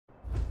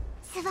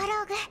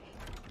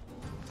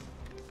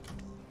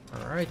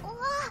Alright,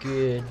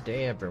 good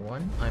day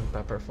everyone, I'm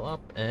Pepperflop,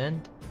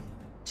 and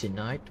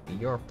tonight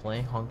we are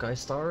playing Honkai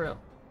Star Rail.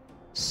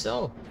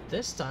 So,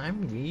 this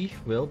time we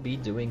will be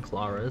doing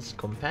Clara's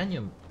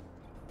companion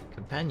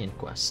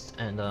quest,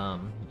 and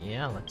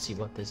yeah, let's see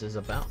what this is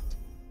about.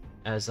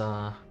 As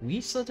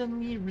we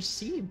suddenly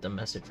received a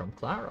message from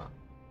Clara.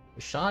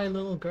 The shy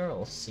little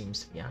girl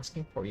seems to be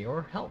asking for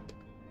your help.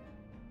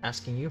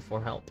 Asking you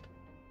for help.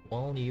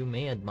 While you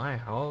may admire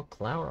how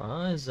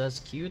Clara is as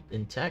cute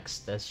in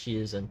text as she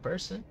is in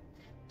person,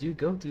 do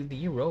go to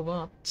the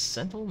robot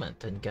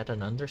settlement and get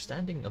an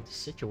understanding of the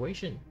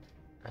situation,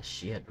 as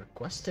she had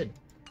requested.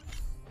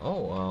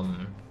 Oh,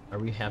 are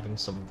we having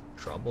some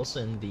troubles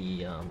in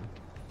the,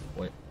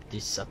 the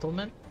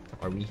settlement?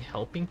 Are we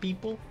helping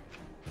people?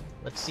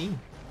 Let's see.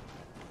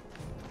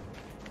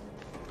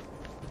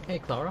 Hey,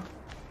 Clara.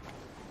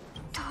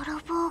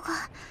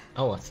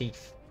 Oh, a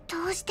thief.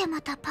 どうして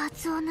またパー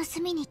ツを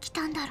盗みに来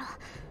たんだろう。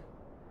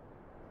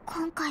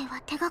今回は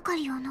手がか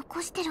りを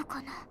残してる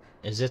かな。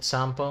Is it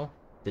Sampo?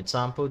 Did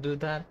Sampo do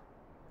that?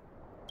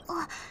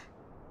 あ、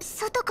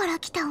外から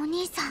来たお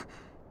兄さん。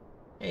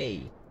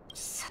Hey.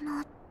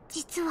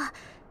 実は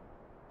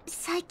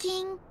最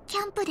近キ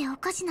ャンプでお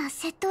かしな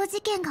窃盗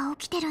事件が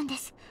起きてるんで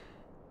す。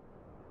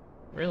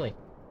Really?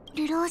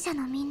 流浪者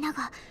のみんな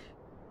が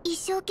一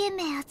生懸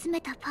命集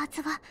めたパー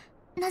ツが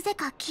なぜ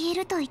か消え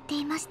ると言って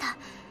いました。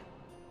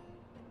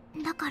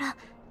だから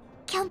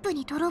キャンプ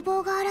に泥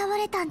棒が現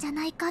れたんじゃ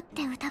ないかっ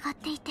て疑っ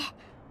ていて。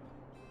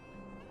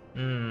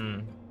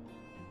Have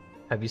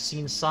you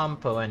seen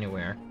Sampo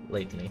anywhere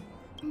lately?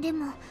 で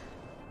も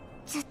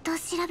ずっと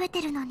調べて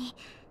るのに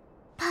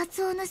パー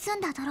ツを盗ん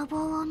だ泥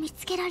棒を見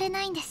つけられ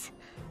ないんです。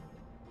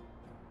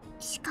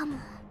しかも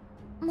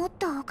もっ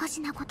とおかし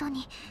なこと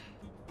に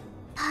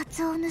パー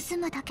ツを盗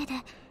むだけで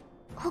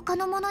他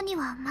のものに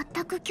は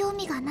全く興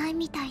味がない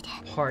みたいで。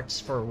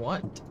 Parts for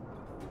what?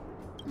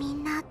 み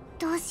んな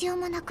どうしよう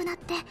もなくなっ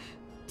て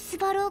ス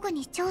バローグ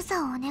に調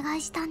査をお願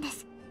いしたんで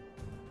す。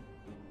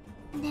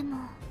でも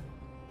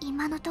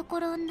今のと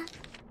ころ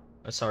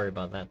Sorry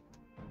about that.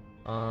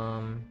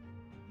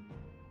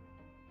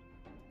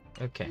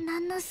 Okay.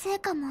 何の成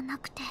果もな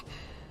くて、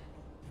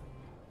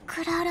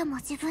クラーラも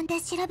自分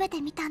で調べ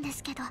てみたんで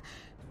すけど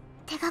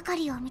手がか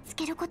りを見つ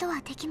けること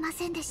はできま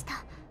せんでし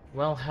た。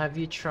 Well, have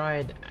you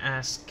tried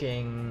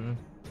asking,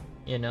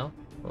 you know,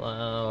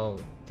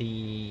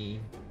 the...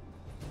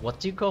 what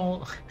do you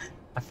call...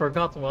 I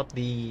forgot what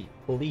the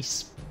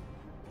police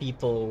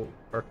people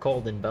are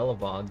called in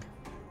Belobog.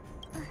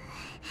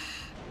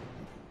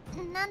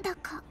 なんだ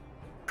か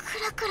ク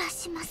ラクラ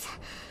します。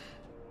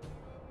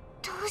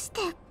どうし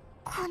て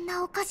こん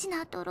なおかし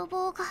な泥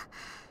棒が。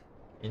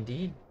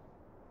 Indeed.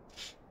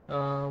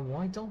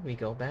 Why don't we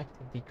go back to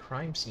the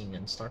crime scene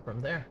and start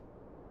from there?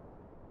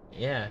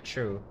 Yeah,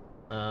 true.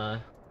 お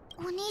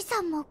兄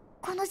さんも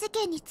この事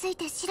件につい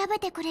て調べ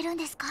てくれるん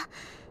ですか？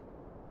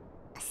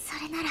そ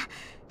れなら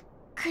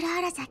クラ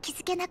ーラじゃ気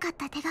づけなかっ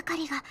た手がか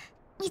りが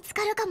見つ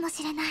かるかも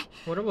しれない。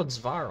 What about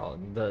Svarog?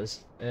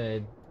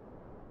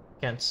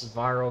 Can't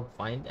Svarog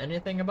find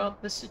anything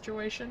about this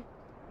situation?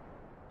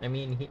 I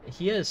mean,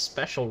 he has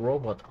special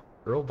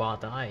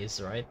robot eyes,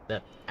 right?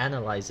 That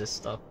analyzes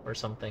stuff or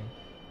something.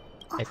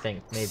 I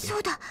think, maybe. そ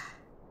うだ。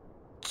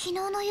昨日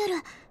の夜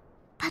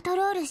パト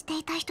ロールして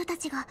いた人た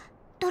ちが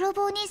泥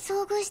棒に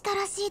遭遇した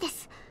らしいで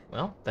す。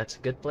 Well, that's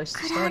a good place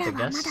to クラー start, ラ I はま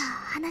guess. だ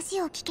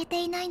話を聞け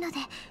ていないので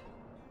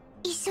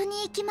一緒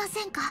に行きま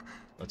せんか？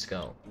 Let's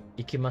go.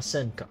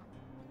 Ikimasen ka.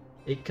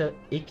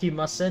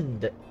 Ikimasen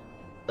de...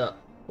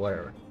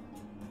 whatever.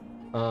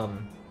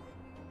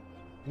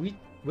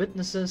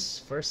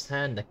 Witnesses'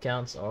 first-hand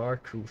accounts are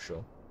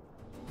crucial.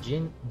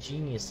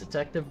 Genius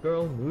detective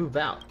girl, move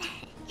out.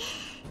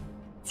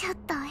 ちょっ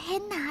と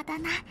変なあだ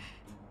名。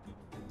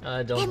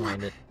 Don't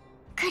mind it.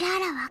 クラー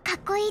ラはかっ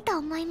こいいと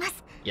思いま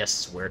す。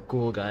 Yes, we're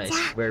cool guys. じゃ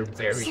あ We're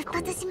very 出 cool.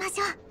 発しま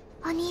しょ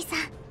う、お兄さん。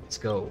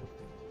 Let's go.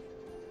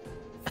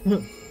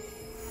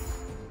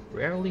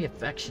 Rarely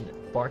affectionate,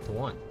 part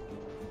 1.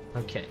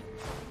 Okay.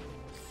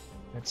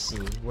 Let's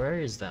see,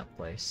 where is that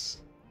place?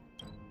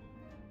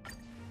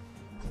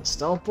 Let's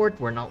teleport,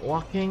 we're not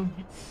walking,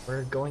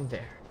 we're going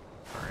there.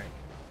 Alright.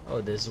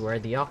 Oh, this is where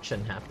the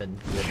auction happened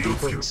with the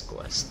Book's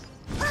quest.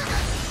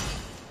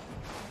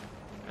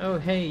 Oh,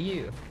 hey,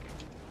 you.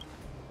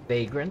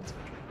 Vagrant?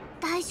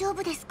 大丈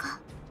夫ですか、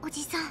お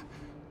じさん。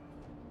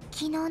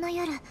昨日の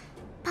夜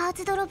パー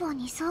ツ泥棒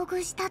に遭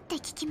遇したって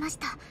聞きまし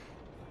た。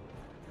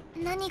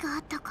何があ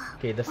ったか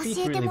Okay, the 教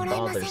feet えて really もら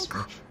えませ bothers ん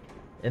か？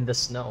 me. In the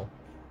snow.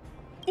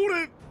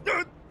 俺、違う。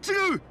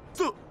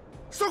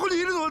そこに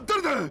いるのは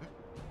誰だ？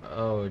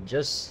 Oh,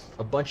 just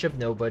a bunch of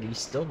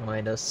nobodies, don't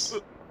mind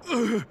us.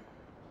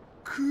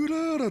 クラ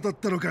ーラだっ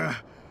たの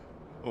か。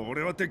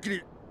俺はてっき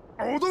り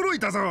驚い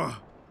たぞ。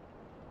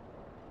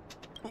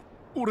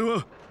俺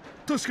は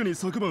確かに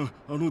昨晩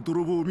あの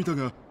泥棒を見た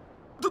が、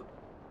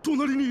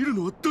隣にいる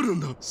のは誰なん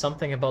だ？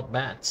 Something about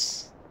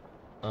bats.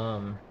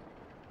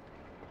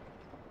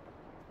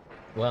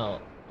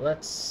 Well,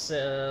 let's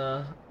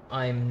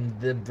I'm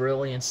the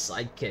brilliant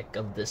sidekick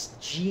of this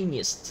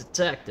genius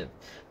detective.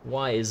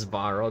 Why is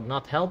Varro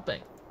not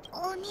helping?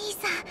 お兄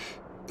さん、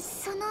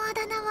そのあ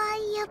だ名は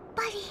やっ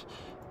ぱり。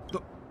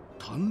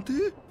探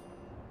偵？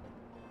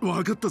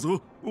わかった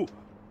ぞ。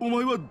お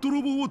前は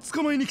泥棒を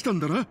捕まえに来たん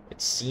だな。It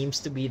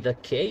seems to be the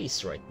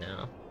case right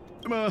now.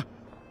 まあ、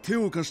手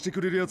を貸して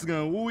くれるやつ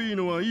が多い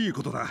のはいい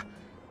ことだ。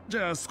じ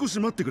ゃあ少し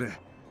待ってくれ。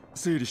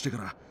整理してか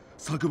ら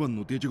昨晩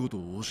の出来事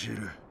を教え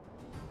る。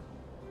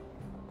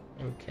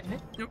Okay.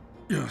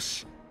 よ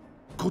し。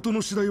事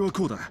の次第は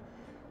こうだ。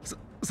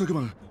昨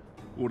晩、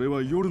俺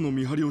は夜の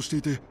見張りをして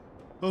いて、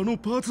あの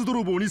パーツ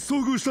泥棒に遭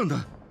遇したん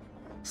だ。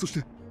そし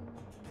て、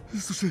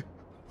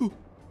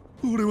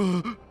俺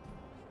は。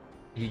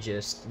You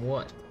just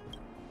what?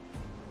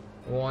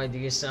 Why do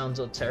you sound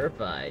so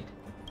terrified?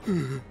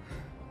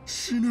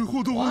 死ぬ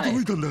ほど驚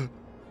いたんだ。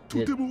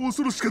とても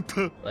恐ろしかっ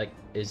た。Like,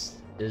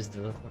 is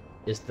the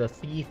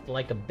thief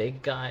like a big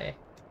guy?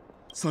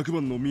 昨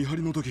晩の見張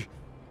りの時、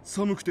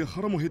寒くて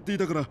腹も減ってい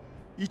たから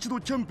一度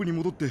キャンプに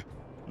戻って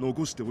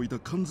残しておいた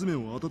缶詰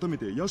を温め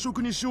て夜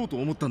食にしようと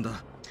思ったん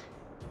だ。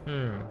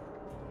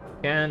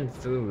Canned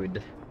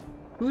food.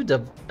 Who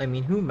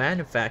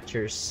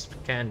manufactures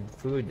canned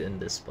food in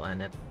this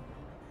planet?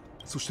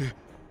 そして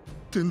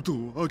テント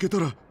を開けた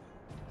ら、あ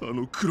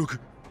の黒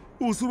く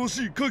恐ろ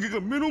しい影が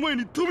目の前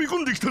に飛び込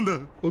んできたんだ。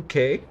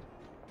Okay.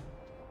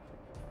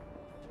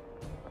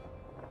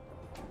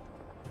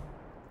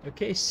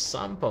 Okay,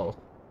 Sampo.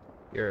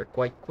 You're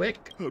quite quick.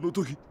 あの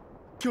時、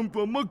キャンプ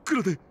は真っ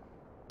暗で、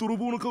泥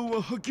棒の顔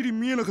ははっきり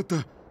見えなかっ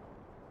た。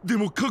で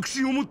も確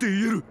信を持って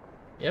言える。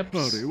Yep. あ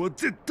れは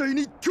絶対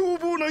に凶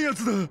暴なや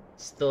つだ。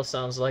Still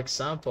sounds like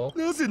Sampo.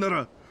 なぜな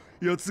ら、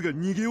やつが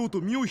逃げよう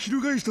と身を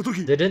翻した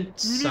時、 Didn't 身に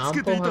つ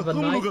けてい Sampo た have a 刃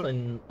物 knife が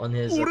on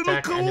his 俺の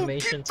attack 顔を切っ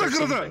animations た or か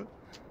らだ。 something?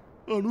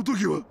 あの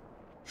時は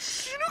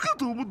死ぬか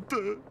と思った。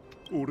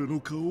俺の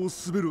顔を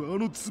滑るあ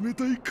の冷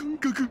たい感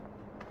覚、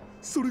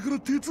それから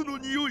鉄の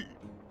匂い。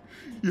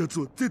奴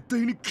は絶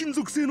対に金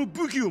属製の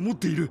武器を持っ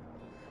ている。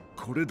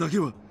これだけ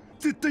は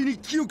絶対に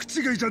記憶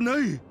違いじゃな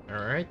い。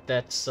 Alright,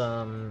 that's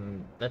a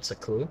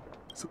clue.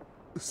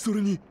 そ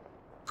れに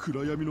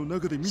暗闇の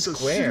中で見た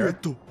シルエッ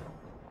ト、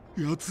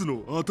奴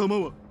の頭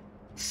は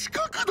四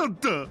角だっ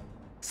た。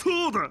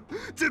そうだ、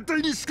絶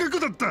対に四角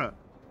だった。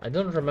 I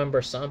don't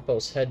remember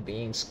Sampo's head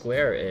being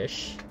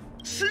square-ish.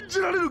 信じ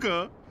られる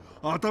か？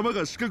頭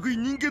が四角い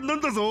人間な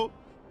んだぞ。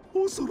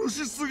恐ろ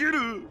しすぎ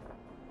る。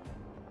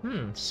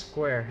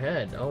Square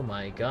head. Oh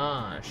my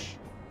gosh.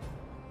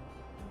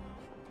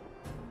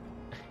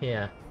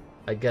 Yeah,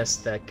 I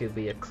guess that could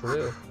be a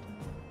clue.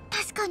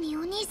 確かに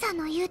お兄さん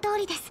の言う通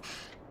りです。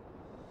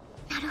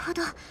なるほ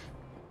ど。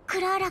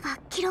クラーラが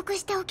記録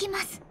しておきま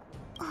す。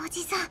お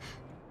じさん、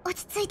落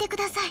ち着いてく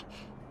ださい。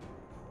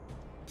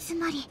つ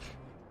まり、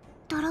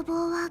泥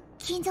棒は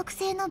金属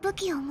製の武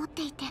器を持っ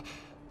ていて、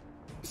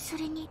そ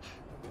れに、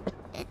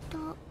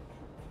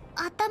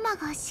頭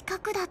が四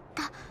角だっ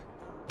た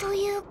と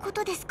いうこ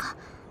とですか？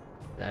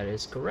 That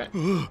is correct.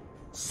 ああ、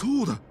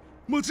そうだ。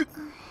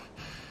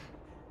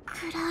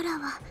クラーラ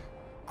は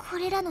こ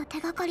れらの手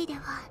がかりで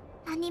は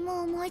何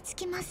も思いつ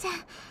きません。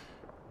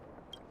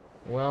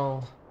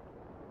Well,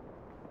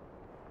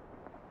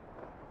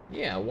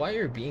 yeah, why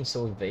are you being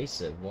so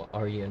evasive?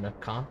 Are you an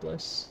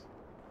accomplice?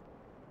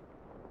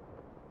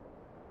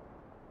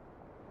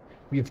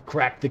 We've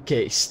cracked the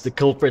case. The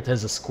culprit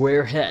has a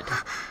square head.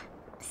 さ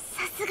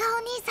すがお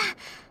兄さ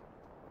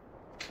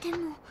ん。で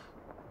も、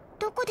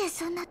どこで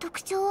そんな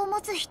特徴を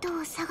持つ人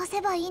を探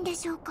せばいいんで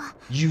しょうか？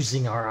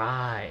 Using our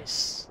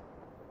eyes.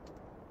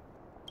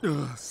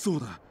 ああ、そう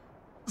だ。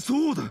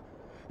そうだ。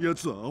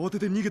奴は慌て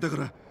て逃げたか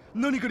ら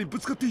何かにぶ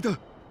つかっていた。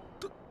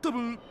多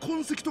分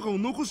痕跡とかを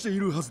残してい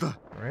るはずだ。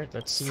Alright,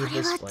 let's see それ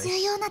this は place. 重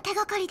要な手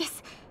がかりで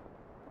す。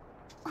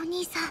お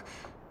兄さん、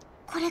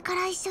これか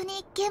ら一緒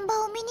に現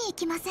場を見に行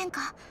きません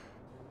か？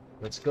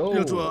 Let's go.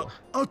 奴は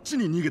あっち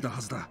に逃げた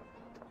はずだ。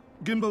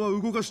現場は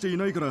動かしてい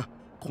ないから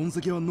痕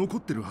跡は残っ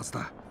てるはず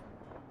だ。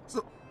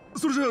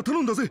それじゃあ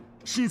頼んだぜ、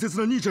親切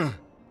な兄ちゃん。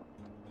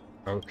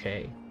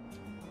Okay.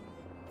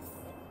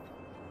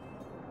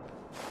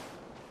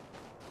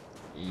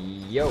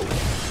 Yo.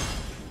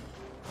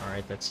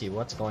 Alright, let's see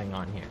what's going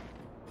on here.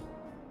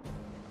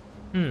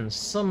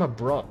 Some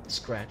abrupt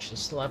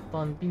scratches left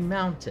on the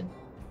mountain,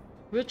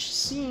 which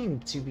seem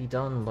to be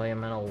done by a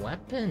metal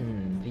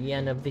weapon. The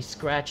end of the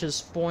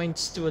scratches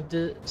points to a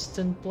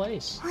distant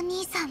place. お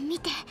兄さん見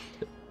て。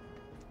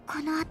こ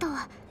の後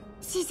は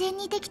自然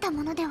にできた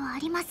ものではあ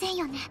りません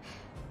よね。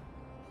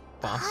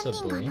犯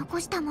人が Possibly. 残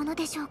したもの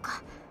でしょう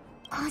か？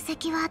痕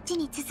跡はあっち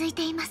に続い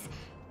ています。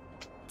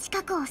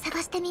近くを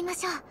探してみま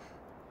しょう。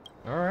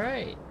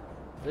Alright.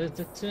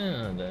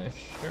 Sure.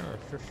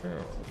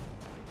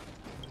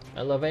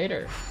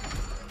 Elevator.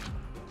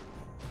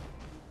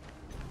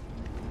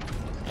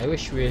 I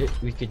wish we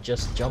could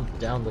just jump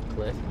down the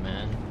cliff,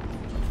 man.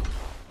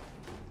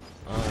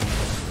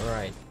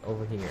 Right,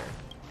 over here.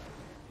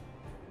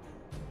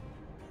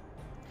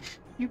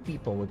 You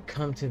people would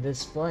come to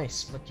this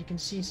place, but you can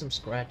see some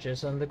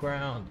scratches on the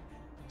ground,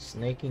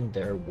 snaking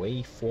their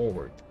way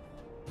forward.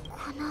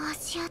 この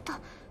足跡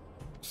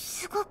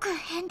すごく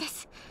変で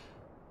す。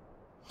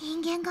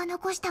人間が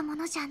残したも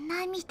のじゃ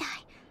ないみたい。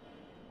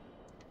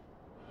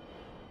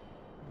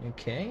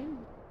 Okay.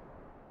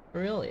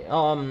 Really?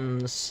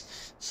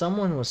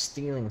 Someone was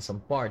stealing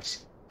some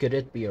parts. Could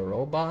it be a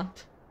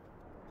robot?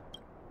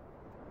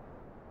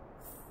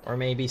 Or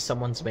maybe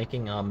someone's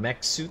making a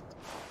mech suit?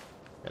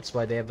 That's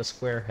why they have a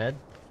square head?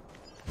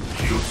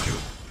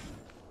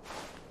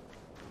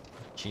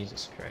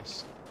 Jesus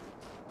Christ.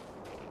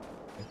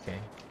 Okay.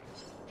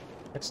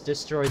 Let's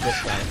destroy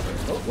this guy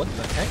first. Oh, what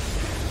the heck?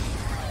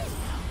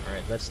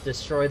 Alright, let's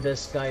destroy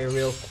this guy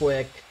real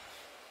quick.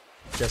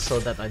 Just so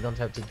that I don't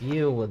have to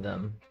deal with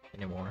them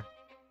anymore.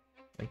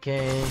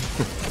 Okay.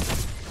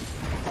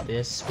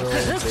 This will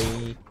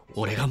be...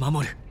 I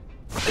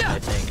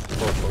think,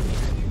 hopefully.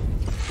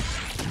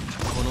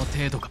 この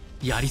程度か。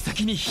槍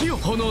先に火を、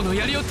炎の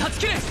槍を断ち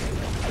切れ。隠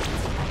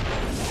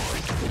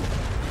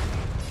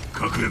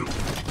れろ。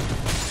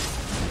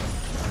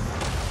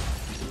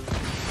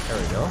 There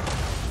we go.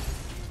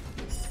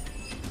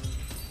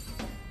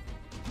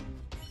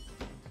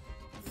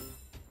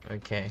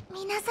 Okay.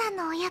 皆さん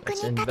のお役に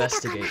立てた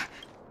かな。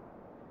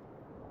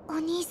お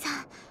兄さ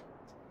ん、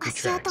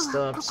足跡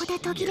はここで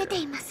途切れて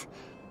います。こ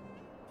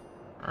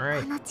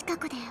Alright. の近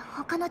くで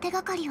他の手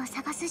がかりを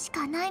探すし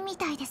かないみ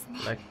たいです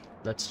ね。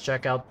Let's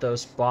check out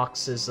those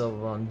boxes of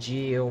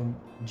geo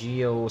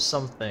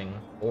something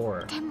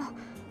or. でも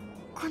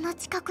この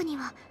近くに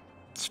は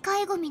機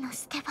械ゴミの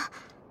捨て場。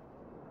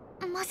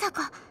まさ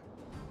か。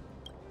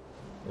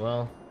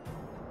 Well.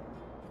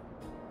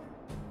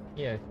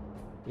 Yeah,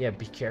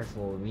 be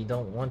careful. We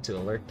don't want to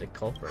alert the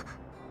culprit.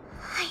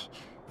 はい。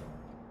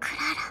クララ、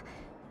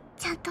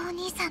ちゃんとお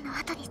兄さんの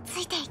後につ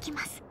いていき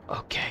ます。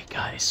 Okay,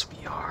 guys, we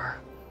are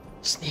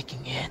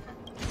sneaking in.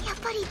 やっ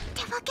ぱり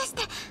手分けし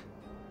て。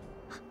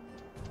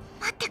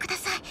待ってくだ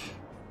さい。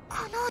こ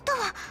の音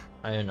は。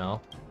 I don't know.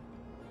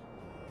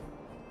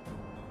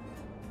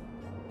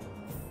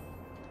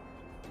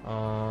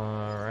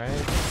 Alright.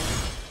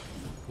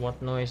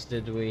 What noise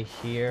did we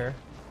hear?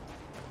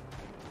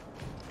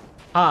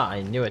 Ah,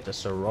 I knew it.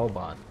 It's a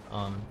robot.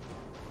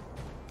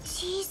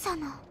 小さ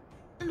な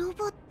ロ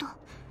ボット。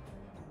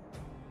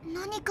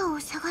何かを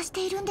探し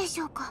ているんで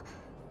しょうか。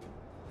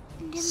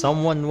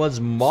 Someone was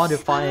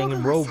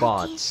modifying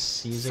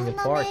robots using the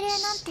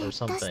parts or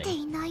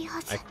something.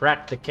 I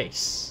cracked the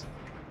case.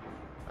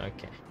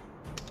 Okay.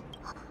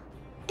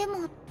 で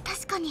も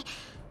確かに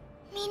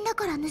みんな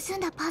から盗ん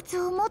だパーツ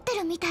を持って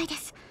るみたいで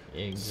す。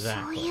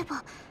 Exactly. そういえ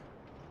ば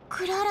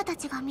クラーラた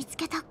ちが見つ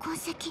けた痕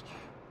跡、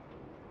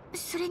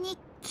それに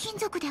金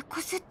属で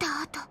擦っ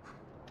た跡。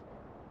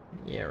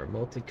 Yeah,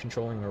 remotely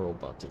controlling a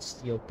robot to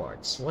steal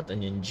parts. What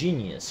an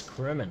ingenious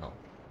criminal.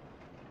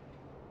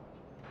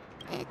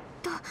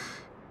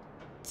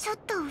 ちょっ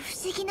と不思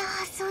議な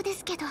発想で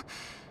すけど、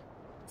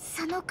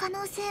その可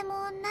能性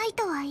もない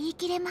とは言い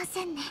切れま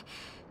せんね。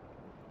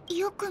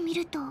よく見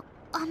ると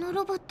あの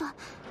ロボット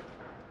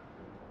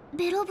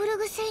ベロブル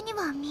グ製に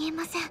は見え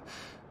ません。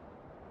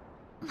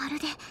まる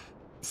で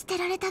捨て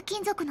られた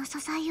金属の素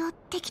材を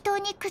適当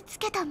にくっつ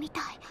けたみ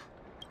たい。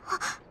あ、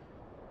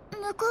向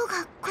こう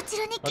がこち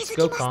らに気 Let's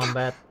づ go きました。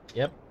 combat.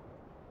 Yep.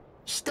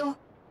 人、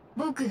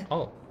僕、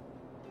 Oh.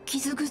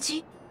 傷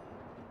口、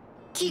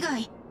危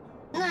害、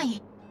な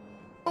い。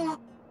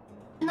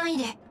ない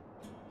で。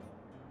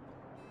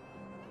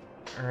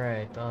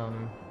 Alright,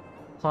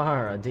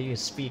 Clara, do you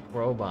speak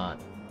robot?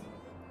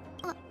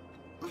 わ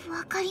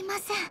かりま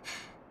せん。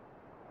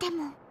で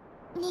も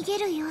逃げ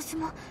る様子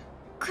も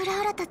クラ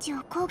ーラたち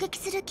を攻撃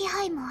する気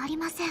配もあり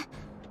ません。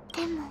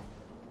でも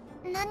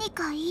何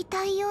か言い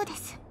たいようで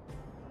す。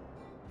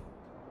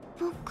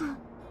僕、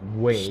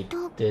 Wait,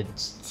 人、 did...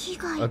 危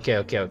害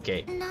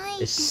Okay. ない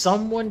で Is す。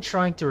 someone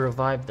trying to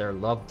revive their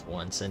loved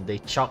ones and they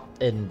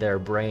chopped in their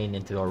brain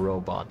into a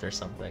robot or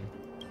something?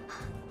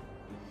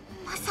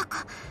 まさ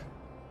か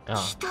Oh.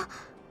 人、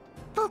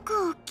僕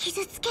を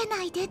傷つけ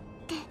ないでって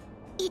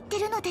言って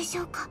るのでし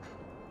ょうか。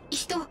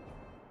人、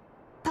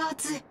パー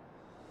ツ、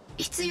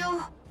必要、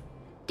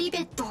リベ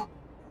ット、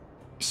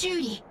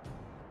修理、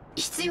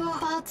必要、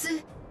パー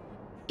ツ、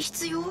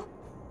必要、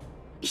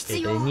必 Okay,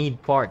 要。 they need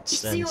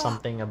parts and 必要。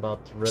 something about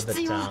Rivet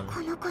必要。 Town.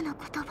 この子の言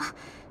葉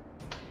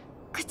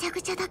ぐちゃ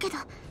ぐちゃだけど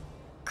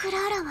クラ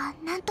ーラは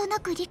なんとな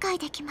く理解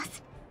できま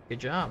す。 Good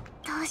job.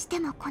 どうして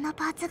もこの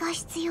パーツが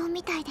必要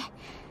みたいで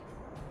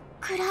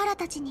クラーラ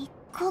たちに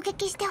攻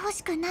撃してほ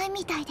しくない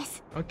みたいで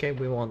す。 Okay,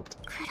 we won't.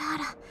 クラー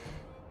ラ、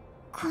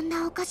こん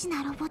なおかし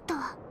なロボット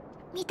は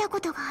見たこ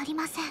とがあり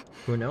ません。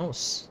 Who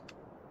knows?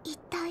 一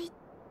体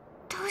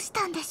どうし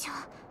たんでしょう。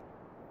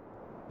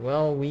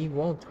 Well, we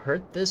won't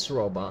hurt this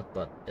robot,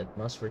 but it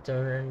must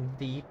return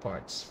the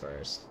parts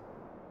first.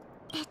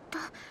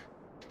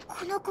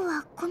 この子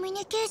はコミュ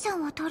ニケーショ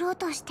ンを取ろう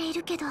としてい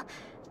るけど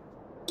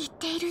言っ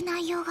ている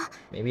内容が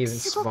Maybe even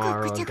すごく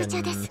Svaro ぐちゃぐち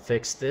ゃで can す。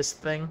 fix this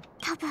thing?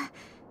 多分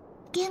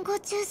言語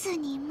中枢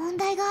に問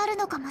題がある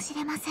のかもし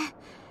れません。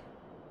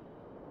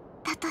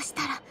だとし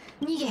たら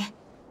逃げ、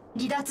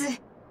離脱、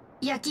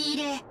焼き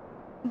入れ、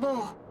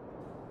棒、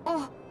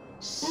な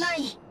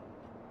い。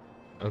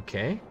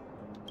Okay.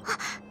 逃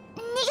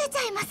げち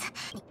ゃいます。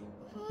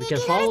 We 逃 can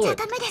げられ follow ちゃ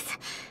it. ダメです。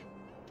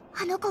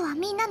あの子は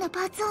みんなの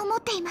パーツを持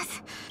っていま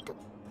す。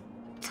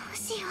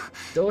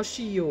どう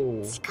しよ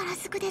Doshio. う。力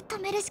ずくで止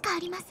めるしかあ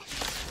りません。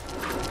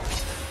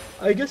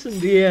 I guess in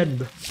the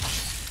end,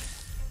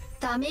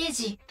 ダメー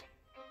ジ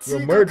the 通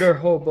murder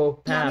覚 hobo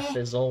path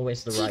Yame. is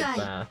always the right Kigai.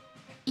 path.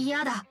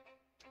 嫌だ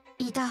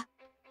いた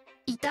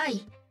痛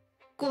い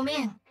ご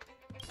めん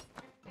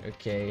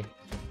Okay.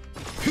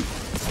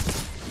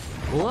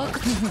 怖く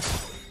勇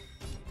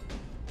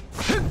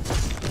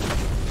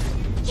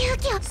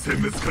気を。殲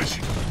滅開始。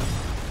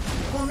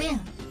ごめん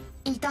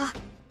いた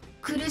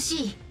苦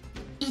しい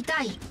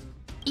痛い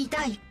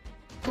痛い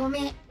ご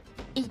めん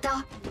い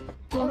た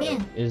ごめ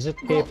ん Is it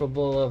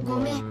capable of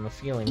Gomen.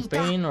 feeling Ita.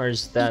 pain, or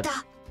is い that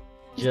た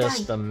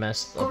just 痛 a い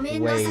messed ご up め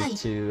んな way さい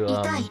to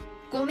痛い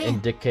ごめん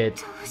indicate ど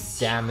う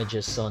しよう。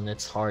 damages on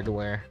its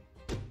hardware?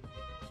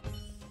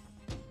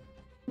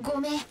 ご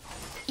めん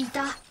い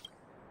た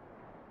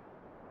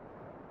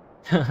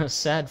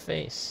Sad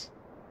face.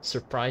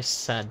 Surprised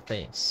sad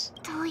face.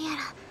 どうや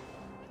ら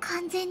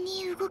完全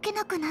に動け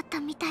なくなった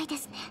みたいで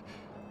すね。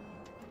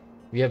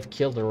 We have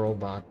killed a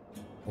robot.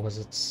 Was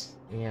it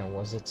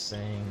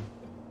saying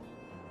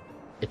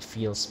it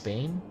feels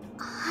pain?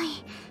 は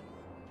い。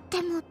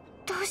でも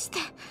どうして。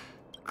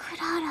ク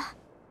ラー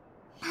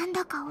ラ、なん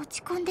だか落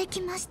ち込んでき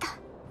ました。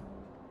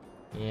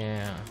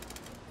 Yeah.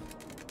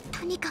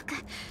 とにかく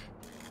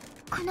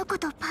この子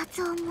とパー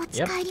ツを持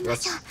ち Yep, 帰りま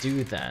しょう。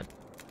 let's do that.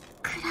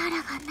 クラー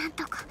ラがなん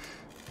とか。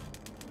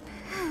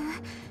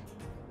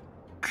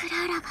クラ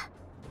ーラが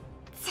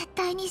絶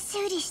対に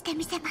修理して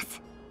みせま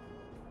す。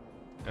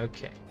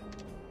 Okay.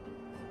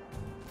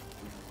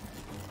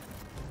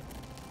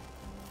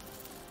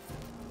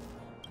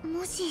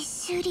 もし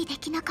修理で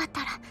きなかっ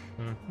たら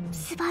Mhm.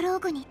 スバロー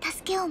グに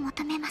助けを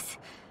求めます。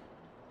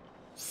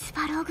ス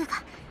バローグ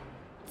が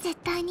絶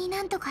対に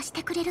何とかし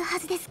てくれるは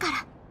ずですか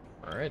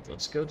ら。 Alright,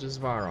 let's go to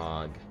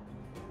Svarog.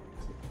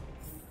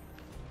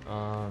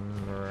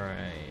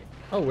 Right.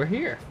 Oh, we're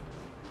here.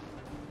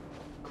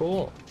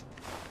 Cool.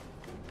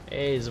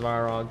 Hey,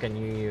 Svarog, can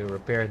you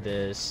repair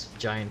this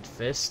giant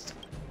fist?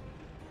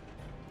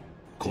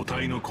 個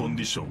体のコン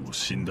ディションを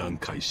診断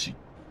開始。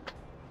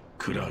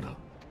クラーラ、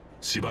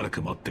しばら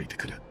く待っていて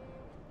くれ。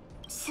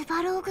ス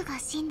バローグが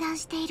診断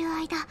している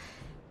間、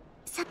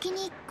先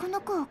にこ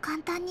の子を簡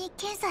単に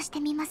検査して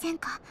みません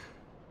か。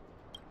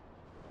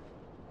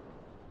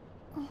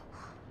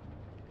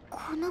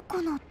この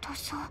子の塗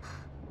装。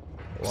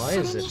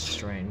 Why is それ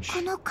it に strange?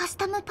 このカス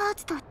タムパー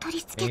ツと取り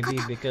付け Maybe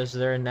方。 because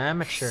they're an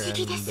amateur in 不思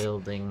議です。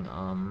 building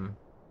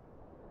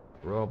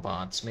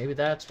robots. Maybe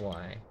that's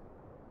why.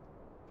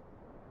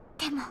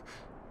 でも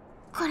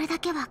これだ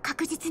けは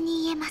確実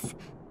に言えます。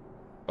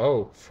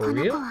 Oh, こ for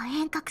の子 real? は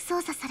遠隔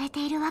操作され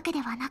ているわけ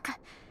ではなく、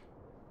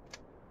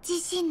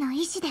自身の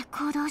意志で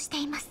行動し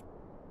ています。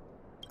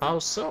 How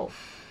so?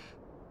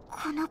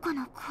 この子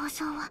の構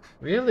造は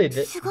Really?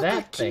 Sugoku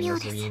That thing is 奇妙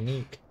です。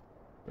 unique.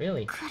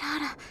 Really? クラー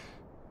ラ、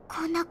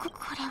こんな子、こ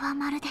れは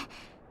まるで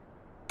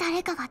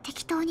誰かが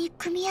適当に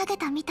組み上げ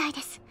たみたい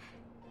です。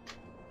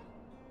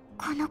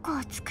この子を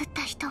作っ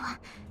た人は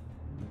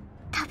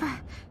多分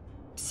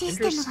シス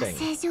テムが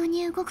正常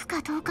に動く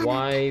かどうか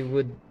なんて Why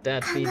would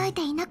that 考 be? え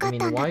ていなか I っ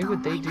た mean, んだ why と would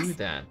思 they いま do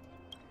す。 that?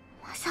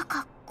 まさ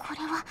かこれ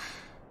は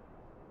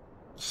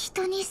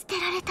人に捨て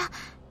られた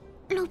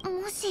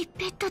もし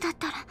ペットだっ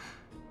たら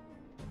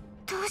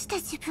どうして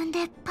自分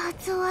でパー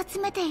ツを集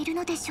めている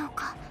のでしょう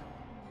か。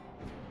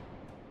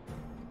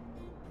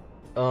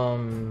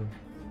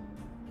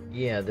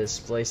 Yeah, this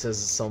place is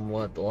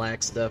somewhat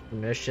lacks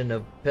definition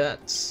of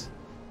pets.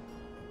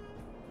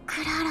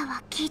 クラーラ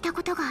は聞いた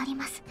ことがあり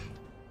ます。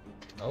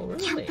 Oh,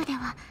 キャン really? プで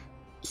は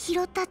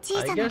拾った小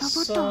I さなロボ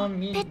guess ットを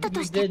you ペットと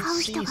you して did 飼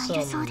う人 see がい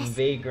るそうで some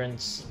す。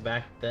 vagrants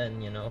back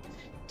then,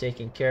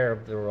 taking care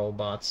of the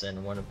robots,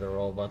 and one of the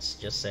robots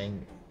just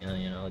saying,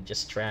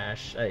 just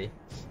trash. I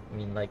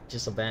mean, like,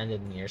 just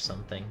abandon me or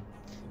something.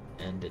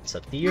 And it's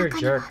a 中には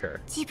tearjerker.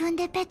 自分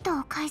でペット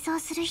を改造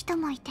する人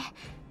もいて、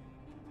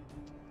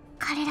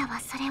彼らは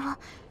それを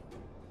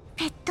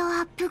ペット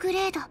アップグ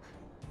レード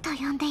と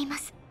呼んでいま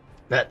す。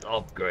 Pet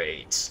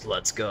upgrades.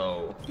 Let's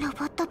go. ロ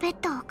ボットペッ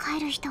トを飼え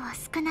る人は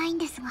少ないん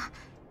ですが、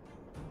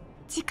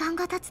時間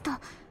が経つと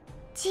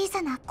小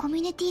さなコミ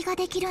ュニティが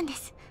できるんで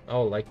す。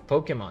 Oh, like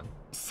Pokemon.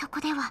 そこ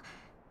では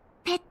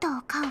ペット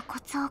を飼うコ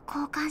ツを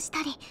交換し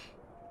たり、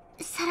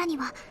さらに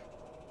は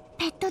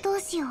ペット同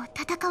士を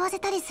戦わせ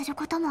たりする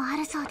こともあ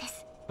るそうで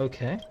す。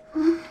 Okay.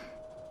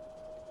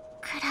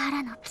 クラー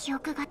ラの記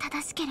憶が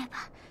正しければ、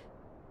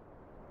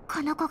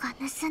この子が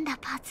盗んだ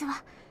パーツ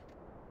は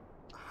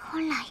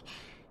本来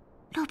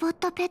ロボッ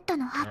トペット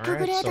のアップ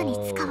グレード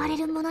に使われ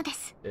るもので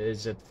す。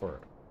 Is it for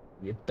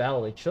you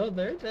battle each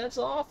other? That's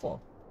awful.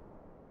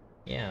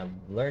 Yeah,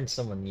 learn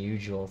some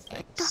unusual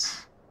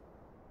things.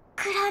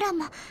 クラーラ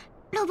も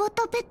ロボッ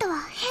トペットは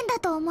変だ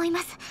と思いま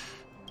す。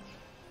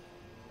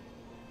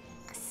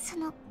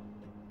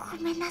ご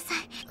めんなさい。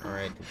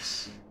 Alright,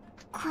 it's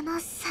この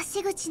差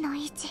し口の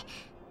位置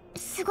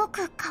すご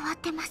く変わっ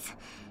てます。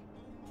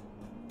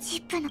チ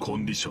ップのコ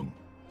ンディション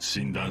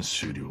診断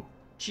終了。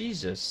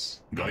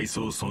 Jesus. 外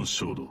装損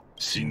傷度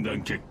診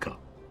断結果、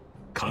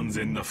完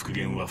全な復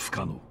元は不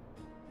可能。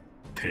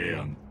提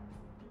案、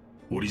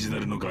オリジナ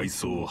ルの外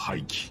装を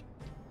廃棄。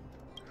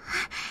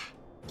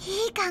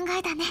いい考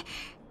えだね。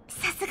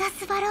さすが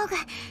スバローグ。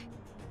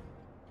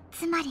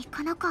つまり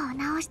この子を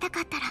直した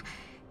かったら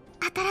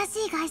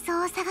新しい外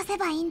装を探せ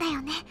ばいいんだ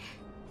よね。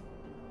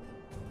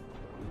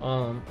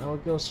I'll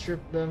go strip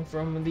them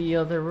from the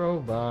other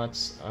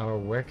robots. Or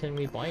where can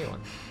we buy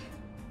one?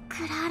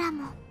 クラーラ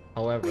も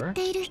売 However, っ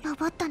ているロ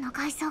ボットの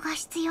外装が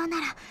必要な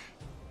ら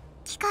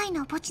機械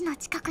の墓地の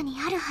近くに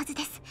あるはず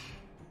です。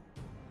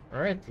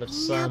 alright, み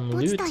let's んな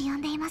墓地 loot. と呼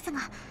んでいますが、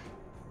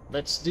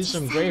 Let's do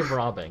some grave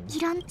robbing.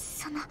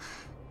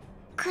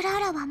 クラー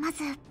ラはま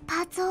ずパ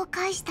ーツを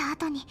返した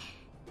後に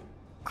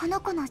この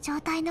子の状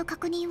態の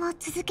確認を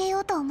続けよ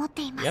うと思っ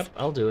ています。 Yep,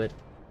 I'll do it.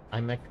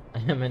 I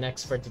am an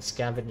expert at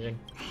scavenging.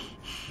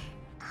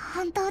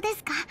 本当で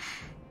すか？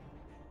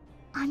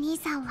お兄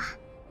さんは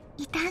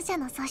異端者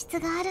の素質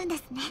があるんで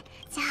すね。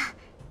じゃ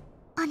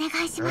あお願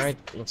いします。 Alright,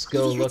 let's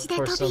go 入り look 口で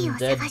for トビー some を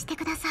dead, 探して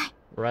ください。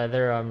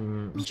 rather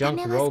見た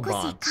junk 目は少し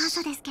簡 robots.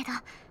 素ですけど、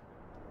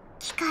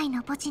機械の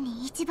墓地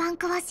に一番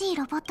詳しい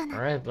ロボットの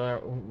Alright,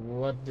 but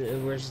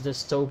where's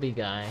this Toby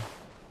guy?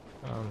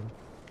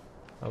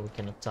 Oh, we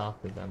cannot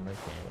talk to them. Okay,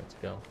 let's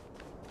go.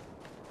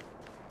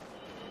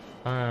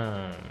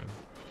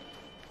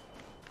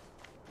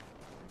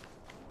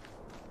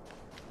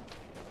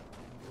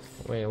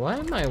 Wait, why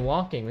am I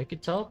walking? We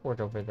could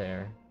teleport over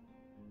there.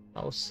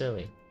 How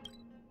silly.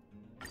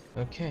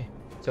 Okay,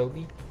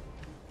 Toby,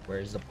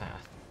 where's the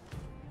path?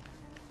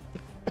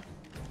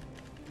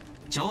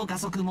 超加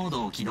速モー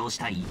ドを起動し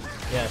たい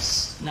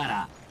Yes. な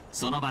ら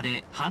その場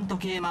で半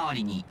時計回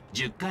りに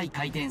10回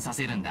回転さ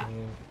せるんだ。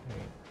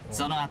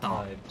その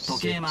後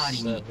時計回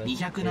りに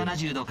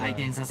270度回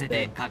転させ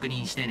て確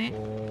認してね。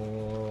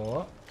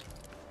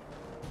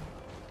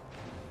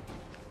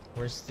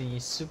 Where's the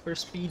super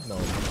speed mode?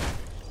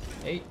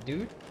 Hey,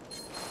 dude.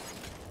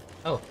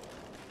 Oh.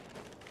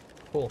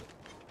 Cool.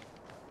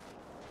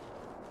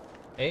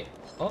 Hey.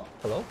 Oh,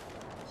 hello.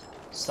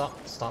 Stop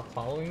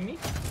following me.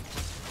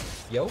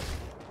 Yo.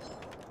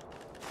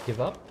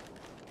 Give up.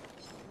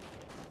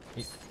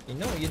 You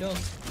know,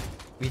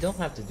 we don't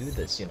have to do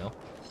this, you know.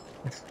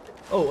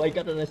 Oh, I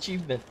got an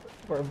achievement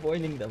for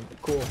avoiding them.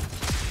 Cool.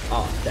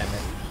 Oh, damn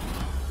it.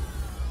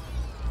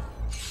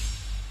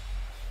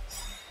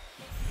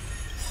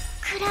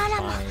 クラー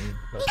ラも Fine.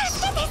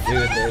 Let's do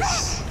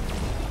this.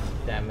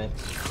 Damn it.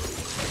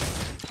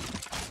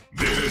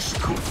 ベレシ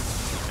コ Ouch.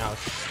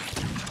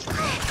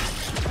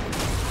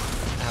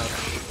 Ouch.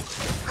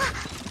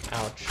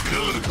 Ouch. ガ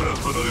ールから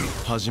離れろ。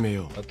始め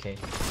よう。 Okay.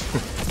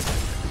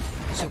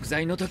 食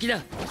材の時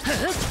だ。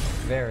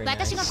 Very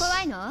私が nice.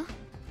 怖いの？は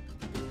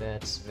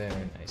That's very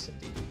nice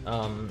indeed.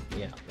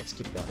 Yeah, let's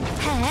keep going.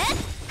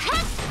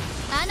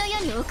 あ、あの世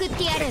に送っ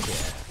てやる。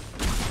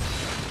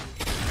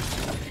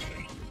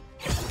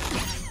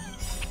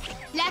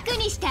 楽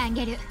にしてあ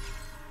げる。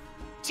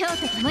蝶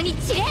と共に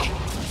散れ。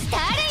スタ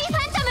ーレインフ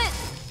ァント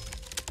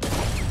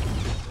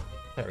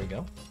ム。 There we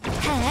go.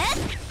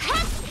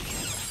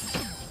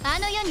 あ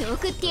の世に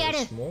送ってやる。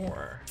 There's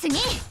more. 次。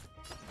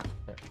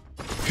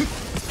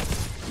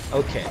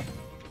 Okay.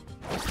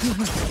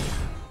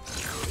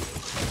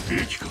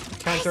 兵器か。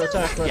 Counter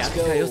attack. や Let's っ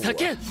かよ go. 叫ん。あ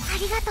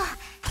りがとう。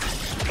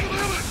クラー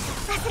ラ、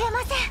忘れま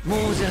せん。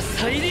もうじゃ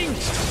再臨。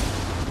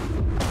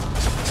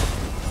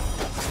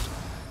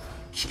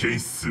危険指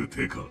数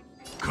低下。隠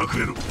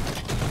れろ。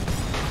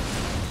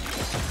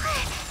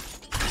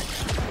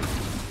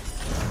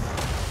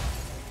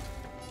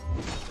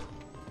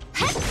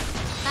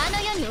あの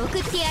世に送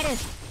ってやる。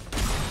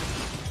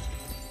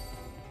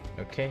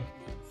 Okay.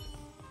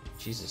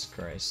 Jesus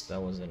Christ, that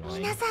was annoying.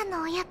 皆さん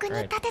のお役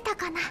に立てた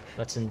かな。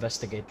 Let's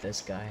investigate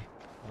this guy.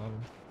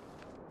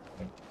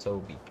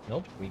 Toby.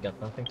 Nope, we got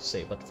nothing to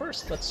say. But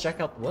first, let's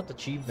check out what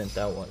achievement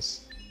that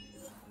was.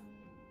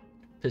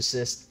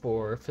 Persist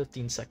for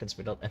 15 seconds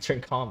without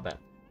entering combat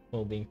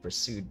while being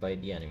pursued by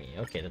the enemy.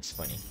 Okay, that's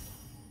funny.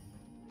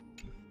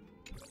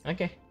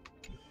 Okay.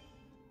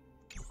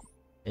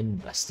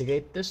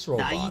 Investigate this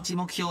第 robot. 一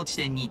目標地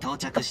点に到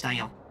着した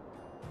よ。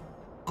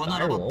この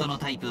ロボットの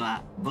タイプ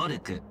はボル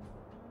ク。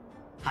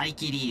廃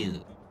棄理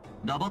由、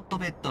ロボット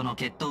ペットの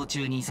決闘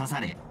中に刺さ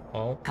れ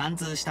Oh, 貫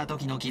通した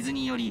時の傷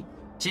により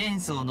チェー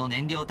ンソーの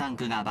燃料タン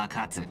クが爆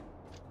発。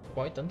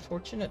 quite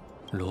unfortunate.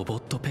 ロボッ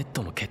トペッ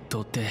トの決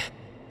闘って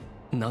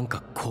なん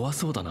か怖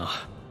そうだな。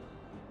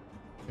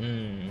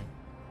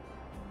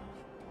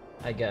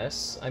I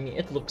guess. I mean,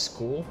 it looks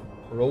cool.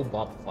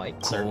 Robot fights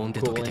高 are 温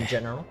で溶 cool け in て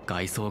general.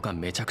 外装が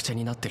めちゃくちゃ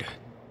になってる。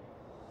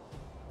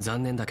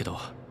残念だけど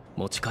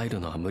持ち帰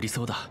るのは無理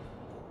そうだ。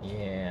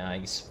 Yeah,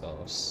 I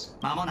suppose.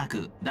 まもな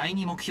く第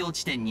二目標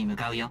地点に向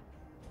かうよ。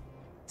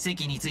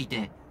席につい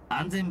て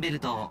安全ベ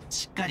ルトを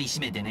しっかり締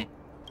めてね。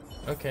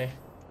 Okay.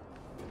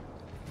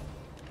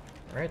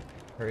 Alright,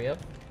 hurry up.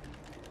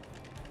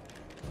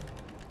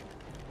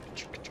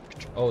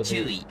 Oh,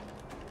 注 they... 意、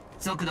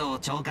速度を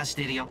超過し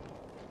てるよ。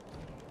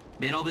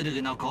ベロブル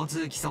グの交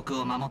通規則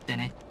を守って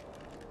ね。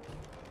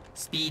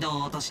スピード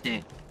を落とし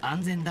て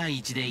安全第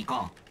一で行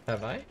こう。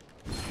 Have I?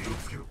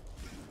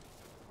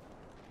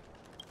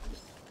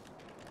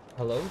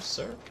 Hello,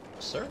 sir?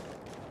 Sir?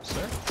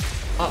 Sir?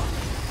 Oh!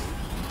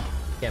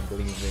 Can't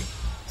believe it.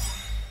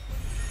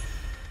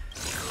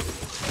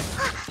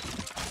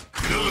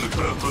 クラ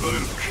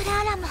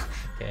ーラも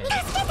Okay. 助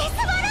けて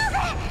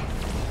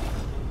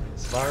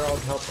スバローグ。 Svarog,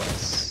 help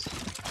us.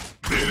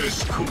 ベレ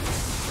シコ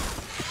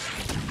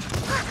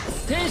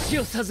天使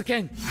を授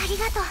けん。あり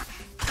がとう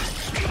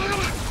クラーラ。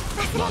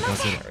忘れま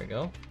せん。 There we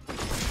go.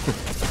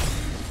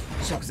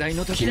 食材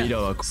の時だ。君ら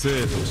は生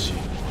と死。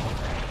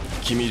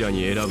君ら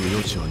に選ぶ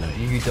余地はな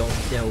い。 You don't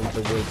know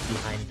the weight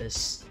behind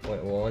this.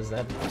 Wait, what was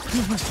that?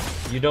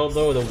 You don't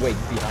know the weight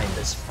behind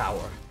this power.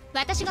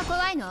 私が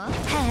怖いの？はぁ？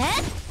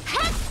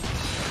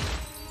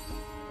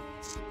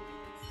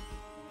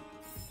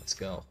 Let's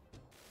go.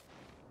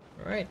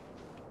 Alright.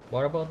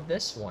 What about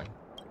this one?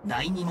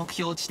 第2目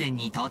標地点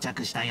に到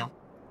着したよ。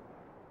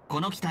こ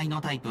の機体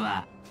のタイプ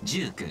はジ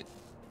ューク。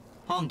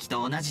本機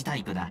と同じタ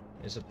イプだ。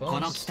 I suppose. こ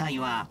の機体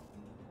は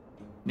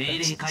命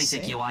令解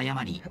析を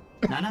誤り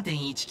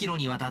 7.1 キロ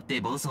にわたっ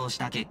て暴走し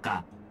た結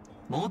果、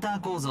モータ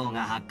ー構造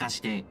が発火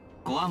して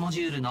コアモ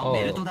ジュールの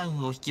メルトダウ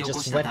ンを引き起こ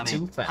したため just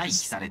went too fast. 廃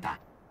棄された。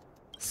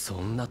そ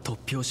んな突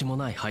拍子も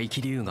ない排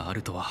気理由があ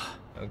るとは。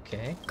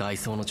 Okay. 外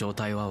装の状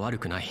態は悪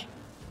くない。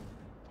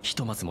ひ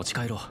とまず持ち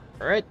帰ろ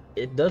う。 Alright.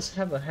 It does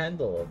have a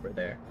handle over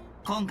there.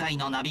 今回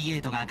のナビゲ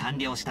ートが完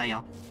了した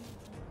よ。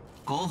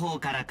後方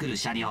から来る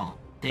車両、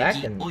敵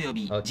Back and およ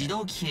び okay. 自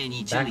動騎兵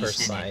に注 Back 意 or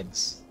してね。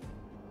 sides.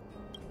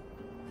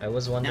 I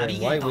was wondering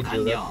why would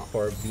you look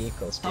for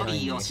vehicles トビ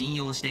behind ー me. を信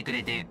用してく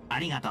れてあ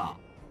りがと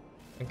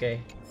う。 Okay.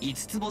 5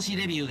つ星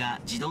レビューが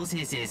自動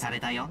生成され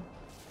たよ。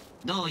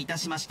どういた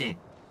しまして。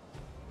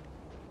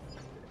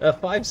 A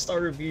 5-star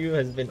review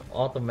has been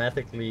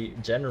automatically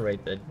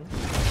generated.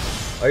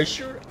 Are you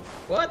sure?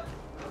 What?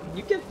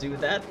 You can't do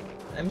that.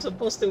 I'm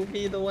supposed to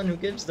be the one who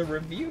gives the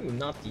review,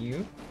 not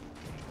you.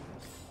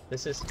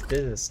 This is a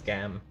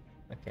scam.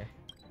 Okay.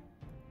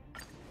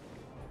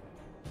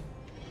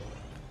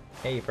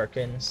 Hey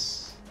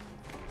Perkins.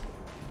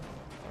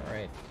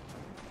 Alright.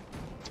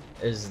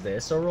 Is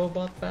this a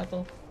robot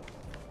battle?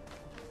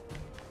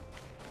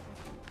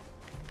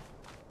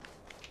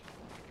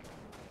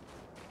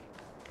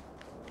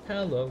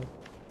 Hello.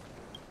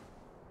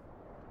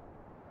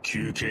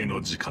 休憩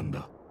の時間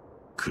だ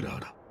クラー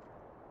ラ。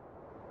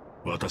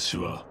私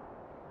は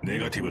ネ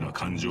ガティブな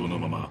感情の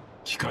まま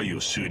機械を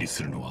修理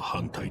するのは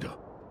反対だ。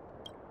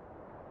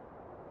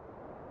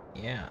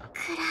 Yeah.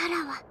 クラ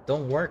ーラは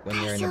Don't work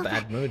when you're in a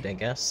bad mood, I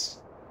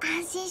guess.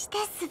 安心して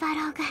スバロ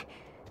ーグ。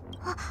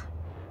あ、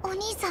お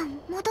兄さん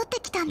戻って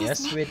きたんで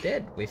す Yes, ね。 we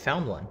did. We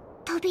found one.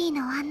 トビー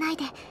の案内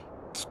で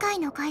機械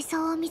の外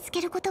装を見つ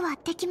けることは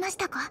できまし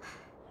たか？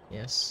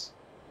 Yes.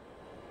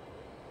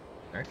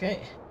 Okay,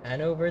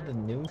 hand over the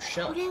new こ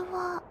shell. れ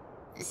は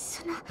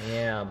その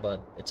Yeah, but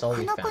it's all こ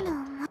we の子の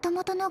found. 元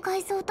々の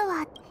外装と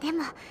はで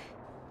も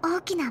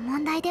大きな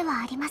問題で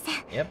はありません。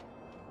 Yep.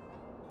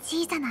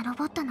 小さなロ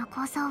ボットの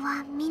構造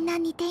はみんな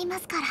似ていま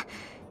すから。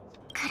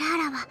クラ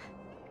ーラは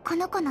こ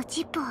の子の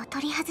チップを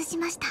取り外し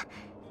ました。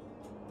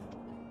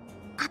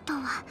あと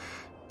は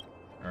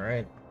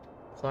Alright.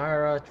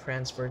 Clara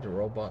transferred the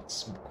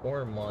robot's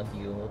core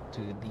module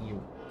to the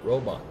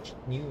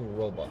new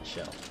robot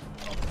shell.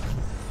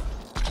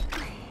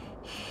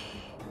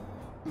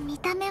 見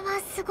た目は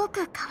すご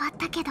く変わっ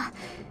たけど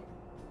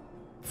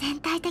全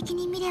体的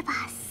に見れば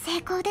成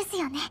功です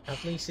よね。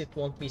 At least it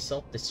won't be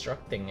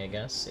self-destructing, I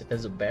guess. It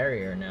has a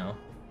barrier now.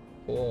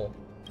 Cool.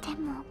 で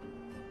も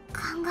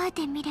考え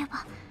てみれ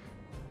ば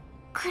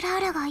クラ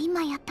ーラが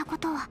今やったこ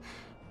とは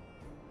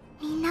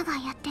みんなが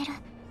やってる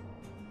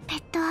ペ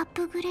ットアッ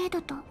プグレー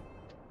ドとあ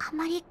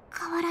まり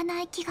変わら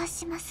ない気が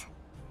します。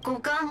互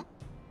換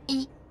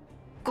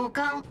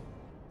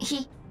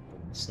非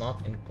It's not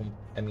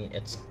I mean,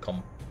 it's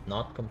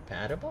not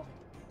compatible?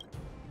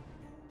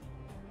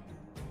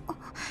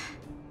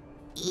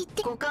 言っ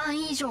て互換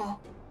異常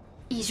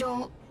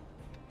嘘。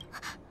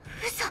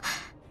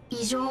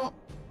異常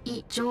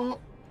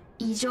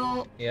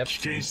Yep. 危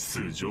険指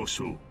数上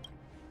昇。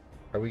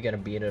 Are we gonna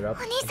beat it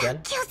up お兄さん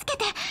again? 気をつけ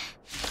て。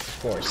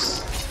 Of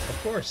course.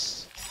 Of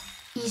course.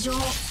 異常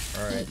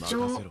Alright.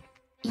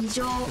 異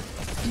常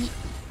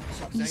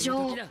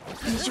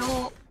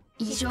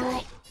異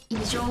常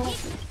異常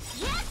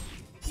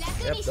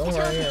Yep, don't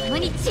worry. 共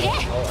に散れ I'll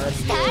add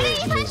スターレイ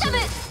ファントム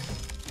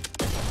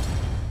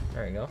your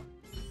There we go.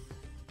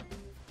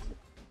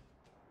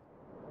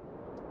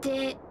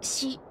 停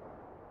止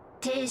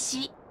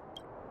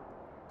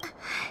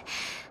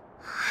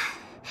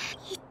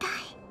一体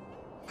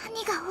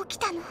何が起き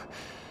たの？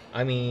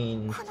 I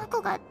mean, この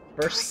子が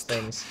どうし first て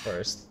things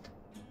first.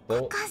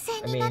 Well, 感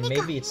染 I に mean, 何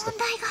か maybe it's the 問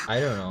題が。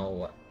 I don't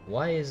know.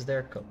 Why is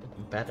there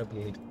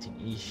compatibility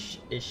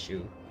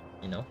issue?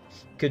 You know,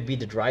 could be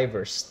the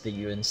drivers that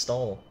you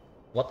install.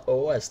 What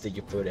OS did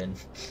you put in?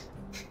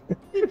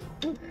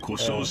 故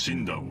障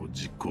診断を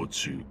実行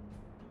中。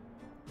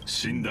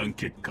診断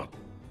結果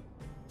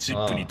チ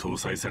ップに搭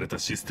載された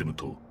システム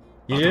と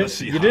You 新 didn't,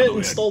 しい you ハー didn't ドウェア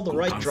に install the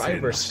互 right 換性な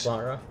drivers, し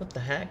Clara. What the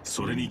heck?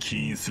 それに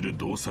起因する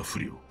動作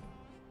不良。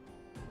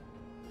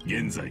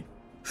現在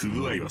不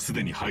具合はす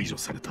でに排除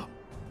された。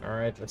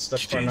 Alright, let's look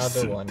危 for 険指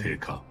数 another one. 低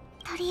下。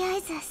とりあ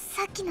えず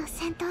さっきの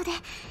戦闘で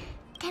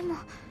でも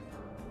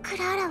ク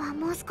ラーラは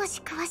もう少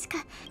し詳しく、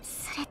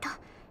それと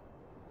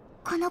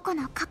この子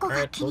の過去が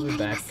Alright, 気 we'll に be な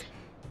りま back. す。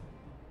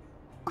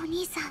お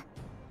兄さん、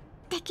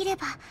できれ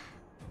ば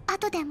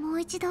後でも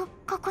う一度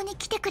ここに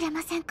来てくれ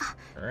ませんか。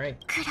 Alright,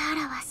 クラー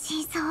ラは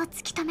真相を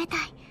突き止めたい。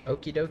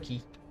 okie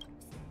dokie.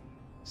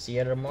 See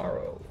you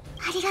tomorrow.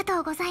 ありが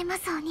とうございま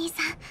す、お兄さ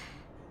ん。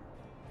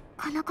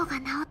この子が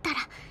治ったら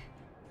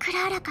ク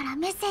ラーラから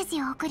メッセージ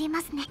を送り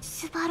ますね。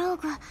スバロー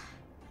グ、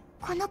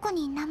この子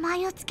に名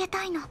前を付け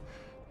たいの。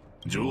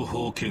情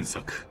報検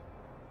索、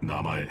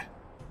名前、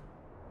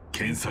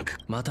検索。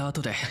また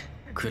後で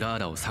クラー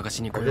ラを探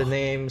しに来 Are よ the う。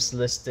 names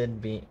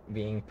listed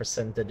being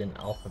presented in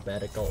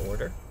alphabetical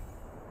order?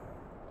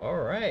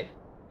 Alright,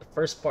 the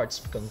first part's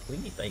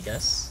complete, I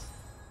guess.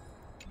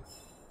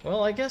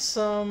 Well, I guess,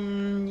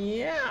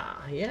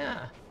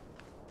 yeah.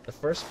 The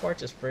first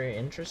part is pretty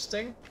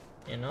interesting.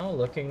 You know,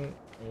 looking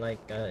like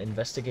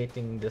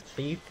investigating the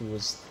thief who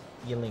was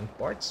stealing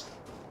parts.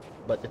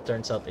 But it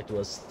turns out it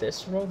was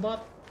this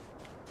robot.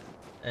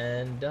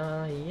 And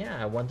yeah,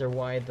 I wonder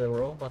why the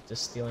robot is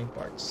stealing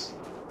parts.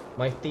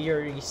 My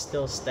theory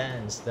still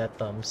stands that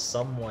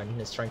someone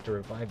is trying to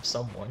revive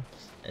someone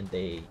and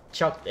they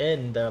chucked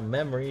in the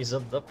memories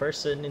of the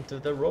person into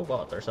the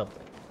robot or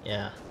something.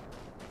 Yeah.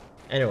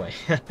 Anyway,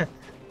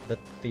 the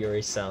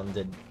theory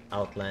sounded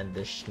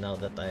outlandish now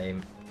that I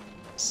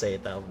say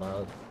it out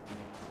loud.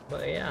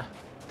 But yeah,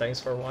 thanks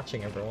for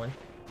watching everyone.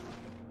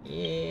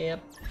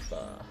 Yep.